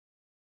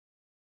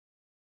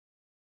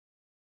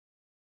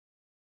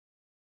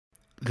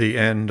The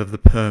end of the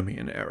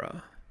Permian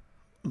Era,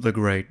 the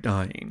Great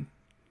Dying.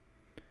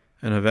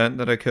 An event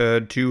that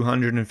occurred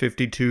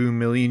 252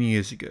 million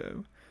years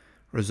ago,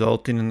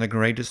 resulting in the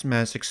greatest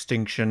mass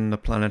extinction the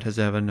planet has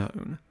ever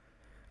known.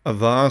 A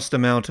vast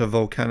amount of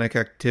volcanic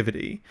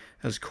activity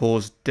has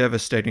caused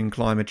devastating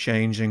climate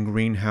change and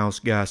greenhouse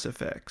gas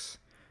effects,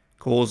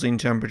 causing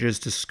temperatures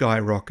to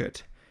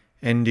skyrocket,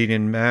 ending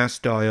in mass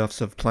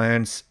die-offs of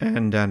plants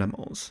and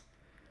animals.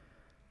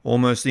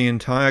 Almost the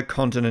entire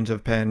continent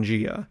of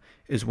Pangaea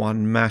is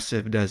one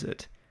massive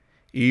desert,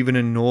 even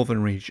in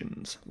northern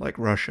regions like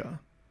Russia.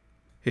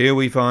 Here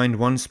we find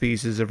one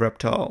species of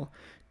reptile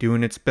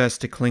doing its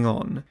best to cling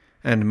on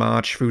and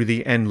march through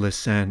the endless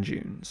sand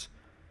dunes.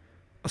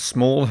 A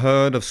small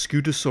herd of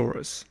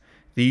Scutosaurus,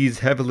 these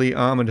heavily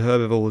armored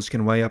herbivores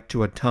can weigh up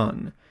to a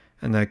ton,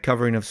 and their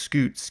covering of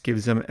scutes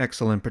gives them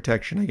excellent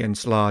protection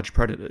against large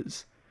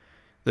predators.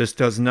 This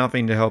does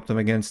nothing to help them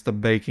against the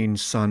baking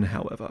sun,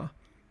 however.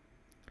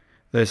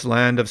 This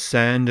land of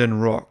sand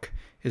and rock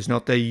is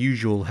not their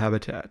usual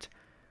habitat.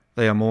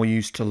 They are more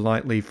used to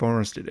lightly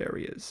forested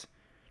areas.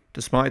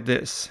 Despite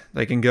this,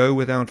 they can go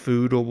without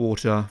food or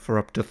water for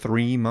up to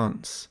 3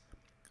 months.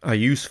 A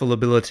useful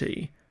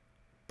ability,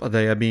 but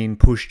they are being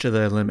pushed to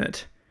their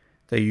limit.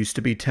 There used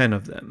to be 10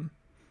 of them.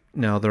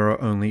 Now there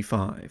are only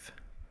 5.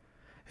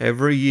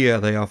 Every year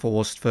they are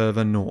forced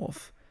further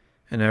north,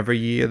 and every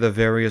year the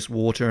various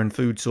water and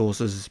food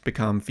sources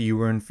become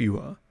fewer and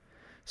fewer.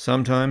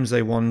 Sometimes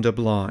they wander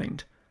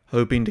blind,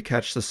 hoping to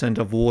catch the scent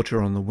of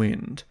water on the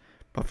wind,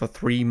 but for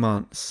 3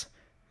 months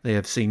they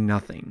have seen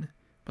nothing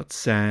but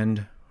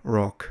sand,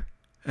 rock,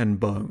 and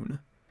bone.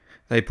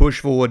 They push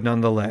forward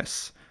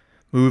nonetheless,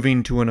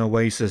 moving to an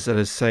oasis that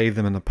has saved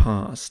them in the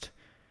past.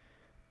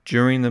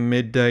 During the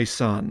midday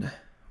sun,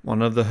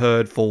 one of the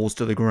herd falls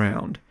to the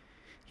ground.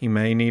 He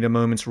may need a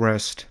moment's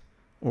rest,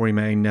 or he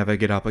may never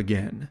get up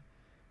again.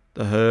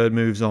 The herd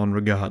moves on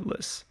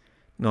regardless,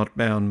 not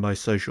bound by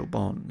social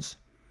bonds.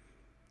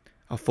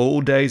 A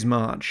full day's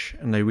march,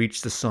 and they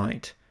reach the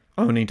site,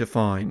 only to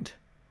find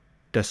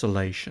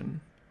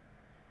desolation.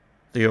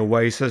 The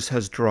oasis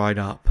has dried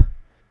up.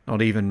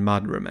 Not even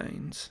mud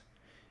remains.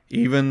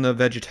 Even the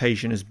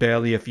vegetation is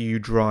barely a few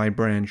dry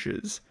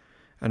branches,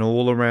 and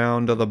all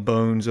around are the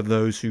bones of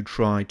those who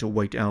tried to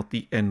wait out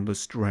the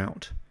endless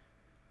drought.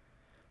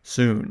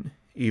 Soon,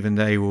 even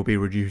they will be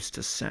reduced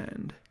to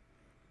sand.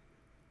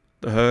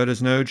 The herd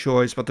has no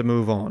choice but to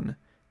move on.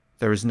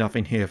 There is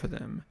nothing here for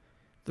them.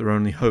 Their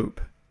only hope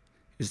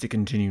is to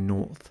continue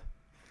north.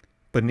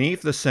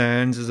 Beneath the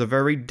sands is a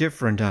very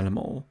different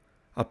animal.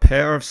 A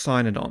pair of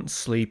cynodonts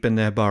sleep in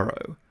their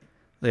burrow.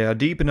 They are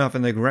deep enough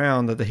in the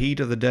ground that the heat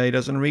of the day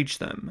doesn't reach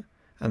them,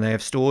 and they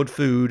have stored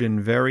food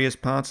in various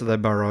parts of their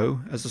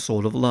burrow as a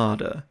sort of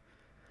larder,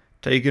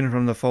 taken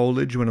from the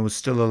foliage when it was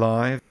still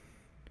alive,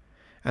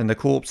 and the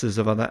corpses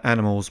of other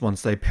animals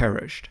once they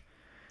perished.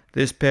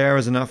 This pair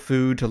has enough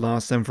food to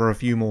last them for a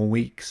few more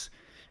weeks,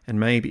 and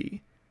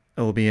maybe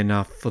it will be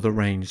enough for the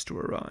rains to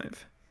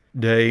arrive.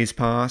 Days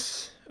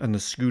pass, and the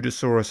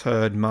Scutosaurus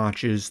herd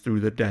marches through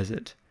the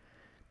desert.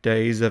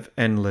 Days of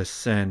endless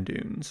sand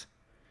dunes.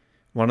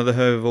 One of the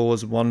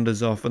herbivores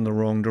wanders off in the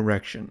wrong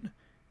direction.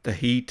 The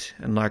heat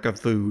and lack of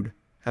food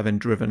having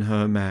driven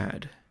her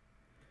mad.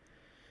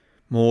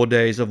 More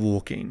days of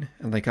walking,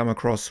 and they come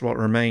across what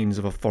remains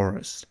of a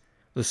forest.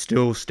 The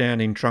still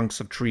standing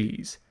trunks of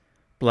trees,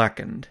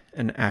 blackened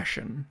and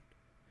ashen.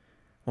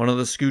 One of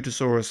the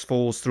Scutosaurus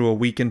falls through a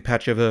weakened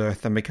patch of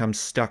earth and becomes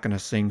stuck in a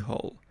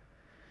sinkhole.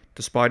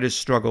 Despite his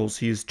struggles,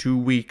 he is too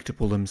weak to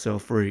pull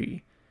himself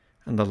free,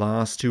 and the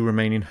last 2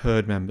 remaining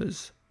herd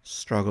members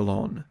struggle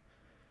on.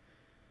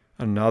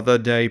 Another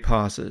day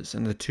passes,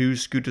 and the 2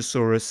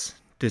 Scutosaurus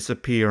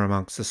disappear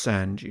amongst the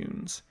sand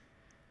dunes.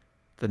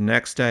 The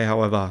next day,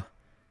 however,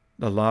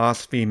 the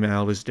last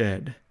female is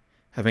dead,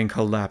 having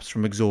collapsed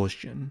from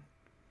exhaustion.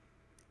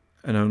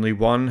 And only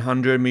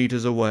 100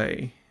 meters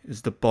away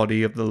is the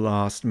body of the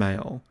last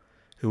male,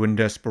 who in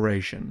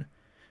desperation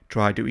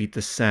tried to eat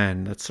the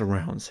sand that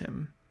surrounds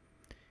him.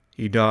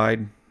 He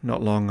died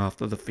not long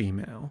after the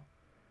female.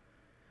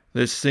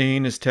 This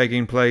scene is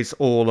taking place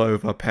all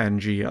over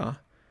Pangaea,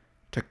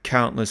 to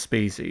countless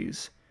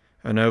species,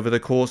 and over the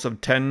course of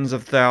tens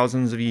of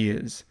thousands of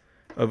years,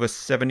 over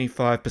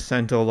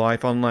 75% of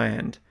life on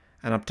land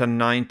and up to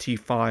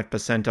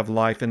 95% of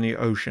life in the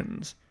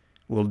oceans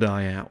will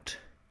die out.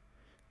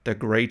 The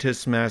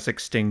greatest mass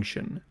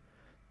extinction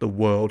the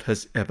world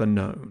has ever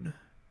known.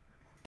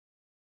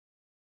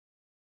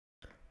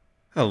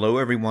 Hello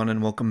everyone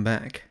and welcome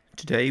back.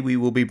 Today we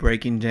will be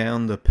breaking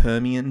down the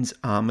Permian's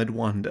armored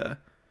wonder,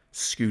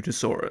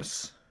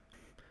 Scutosaurus.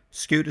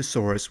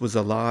 Scutosaurus was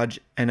a large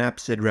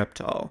anapsid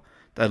reptile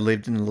that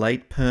lived in the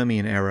late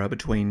Permian Era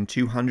between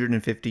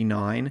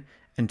 259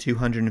 and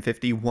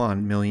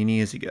 251 million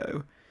years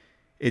ago.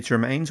 Its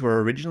remains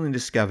were originally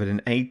discovered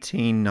in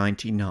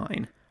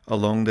 1899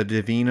 along the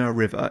Dvina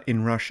River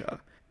in Russia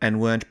and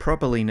weren't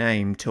properly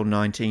named till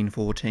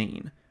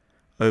 1914.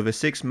 Over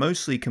 6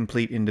 mostly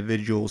complete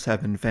individuals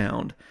have been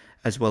found,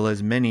 as well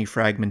as many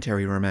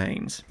fragmentary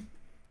remains.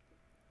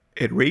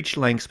 It reached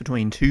lengths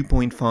between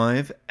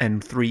 2.5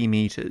 and 3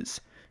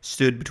 meters,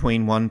 stood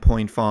between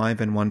 1.5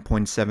 and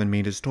 1.7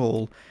 meters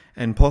tall,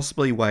 and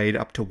possibly weighed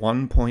up to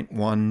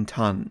 1.1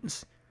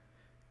 tons.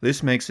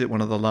 This makes it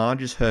one of the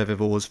largest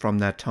herbivores from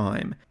that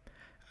time,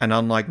 and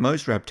unlike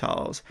most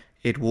reptiles,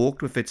 it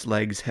walked with its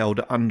legs held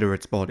under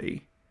its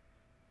body.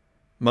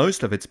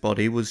 Most of its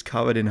body was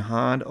covered in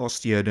hard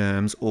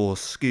osteoderms or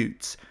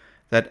scutes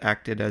that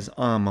acted as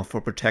armor for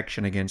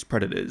protection against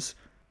predators.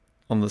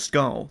 On the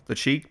skull, the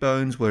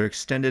cheekbones were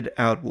extended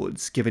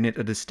outwards, giving it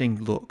a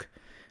distinct look.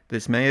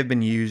 This may have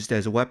been used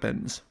as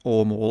weapons,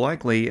 or more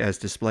likely as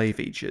display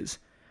features.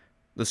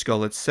 The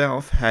skull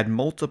itself had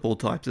multiple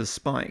types of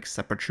spikes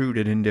that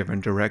protruded in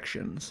different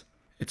directions.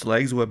 Its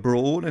legs were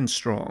broad and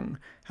strong,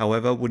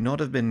 however would not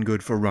have been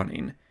good for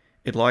running.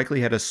 It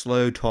likely had a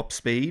slow top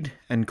speed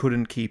and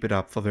couldn't keep it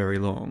up for very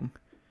long.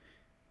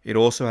 It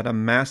also had a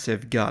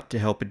massive gut to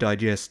help it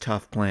digest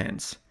tough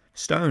plants.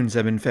 Stones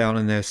have been found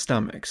in their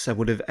stomachs that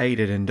would have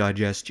aided in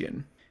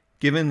digestion.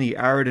 Given the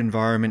arid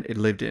environment it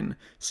lived in,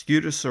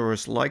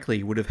 Scutosaurus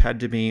likely would have had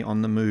to be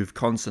on the move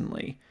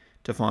constantly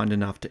to find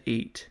enough to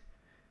eat,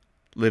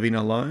 living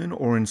alone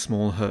or in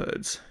small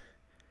herds.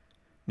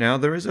 Now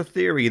there is a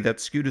theory that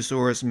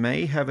Scutosaurus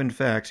may have in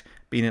fact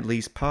been at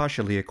least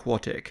partially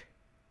aquatic.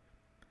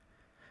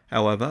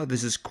 However,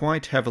 this is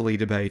quite heavily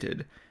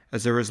debated,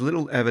 as there is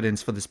little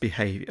evidence for this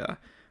behavior,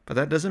 but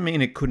that doesn't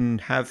mean it couldn't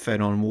have fed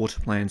on water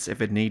plants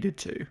if it needed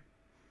to.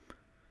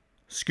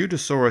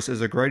 Scutosaurus is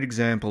a great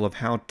example of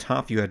how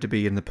tough you had to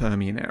be in the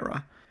Permian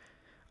Era.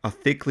 A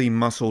thickly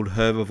muscled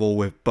herbivore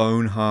with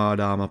bone-hard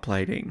armor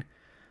plating.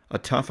 A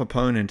tough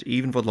opponent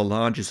even for the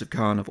largest of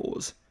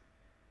carnivores.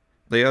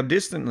 They are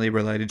distantly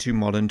related to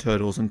modern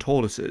turtles and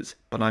tortoises,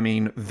 but I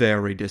mean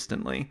very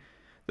distantly.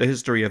 The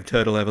history of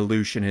turtle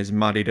evolution is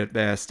muddied at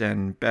best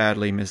and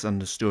badly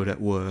misunderstood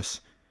at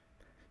worst.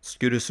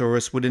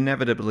 Scutosaurus would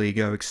inevitably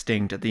go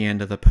extinct at the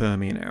end of the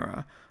Permian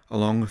Era,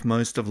 along with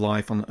most of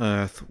life on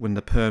Earth when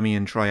the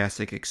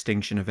Permian-Triassic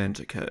extinction event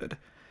occurred,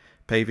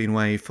 paving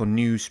way for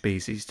new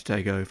species to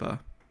take over.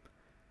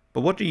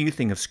 But what do you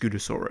think of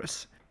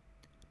Scutosaurus?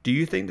 Do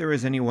you think there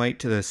is any weight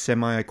to the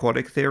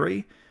semi-aquatic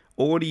theory,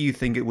 or do you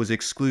think it was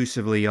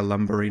exclusively a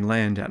lumbering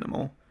land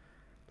animal?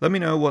 Let me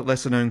know what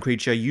lesser-known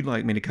creature you'd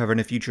like me to cover in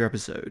a future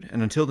episode,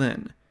 and until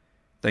then,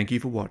 thank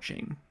you for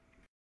watching.